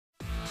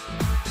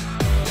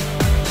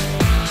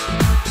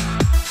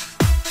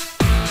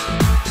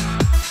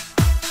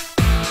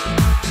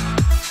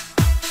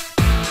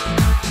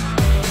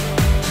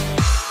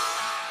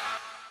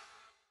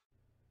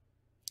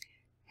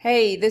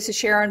Hey, this is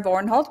Sharon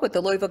with the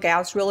Louisville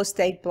Gals Real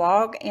Estate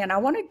blog, and I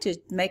wanted to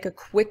make a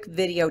quick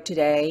video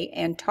today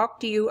and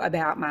talk to you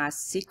about my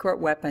secret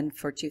weapon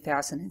for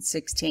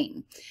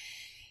 2016.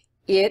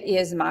 It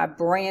is my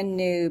brand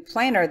new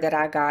planner that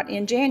I got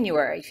in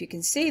January. If you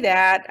can see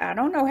that, I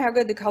don't know how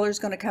good the color is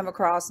going to come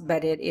across,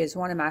 but it is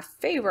one of my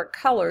favorite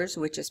colors,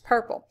 which is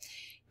purple.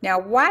 Now,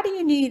 why do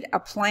you need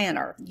a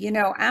planner? You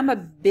know, I'm a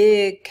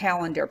big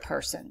calendar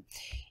person,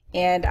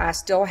 and I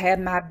still have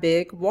my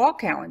big wall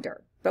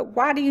calendar. But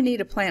why do you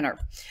need a planner?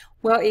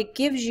 Well, it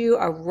gives you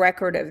a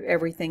record of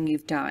everything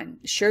you've done.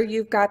 Sure,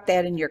 you've got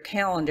that in your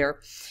calendar,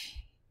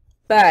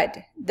 but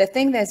the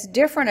thing that's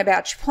different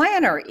about your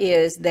planner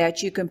is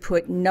that you can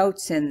put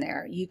notes in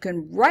there. You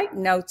can write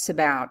notes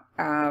about,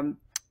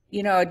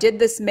 you know, I did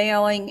this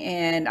mailing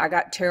and I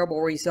got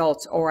terrible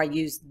results, or I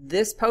used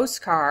this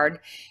postcard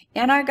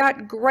and I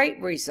got great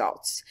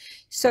results.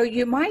 So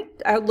you might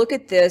look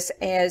at this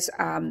as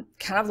kind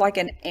of like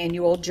an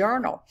annual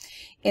journal.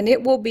 And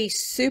it will be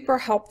super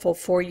helpful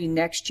for you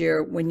next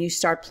year when you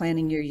start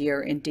planning your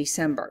year in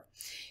December.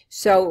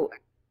 So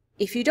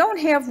if you don't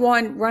have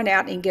one, run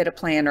out and get a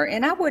planner.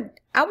 And I would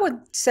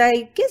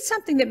say get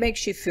something that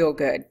makes you feel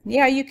good.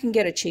 Yeah, you can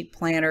get a cheap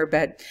planner,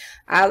 but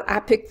I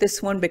picked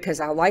this one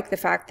because I like the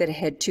fact that it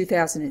had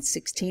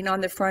 2016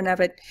 on the front of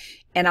it,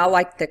 and I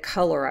like the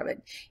color of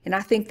it. And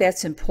I think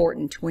that's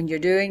important when you're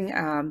doing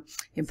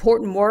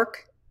important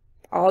work.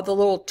 All the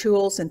little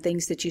tools and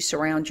things that you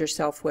surround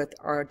yourself with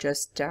are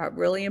just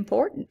really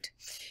important.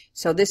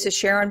 So this is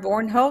Sharon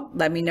Vornholt.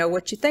 Let me know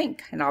what you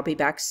think, and I'll be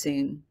back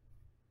soon.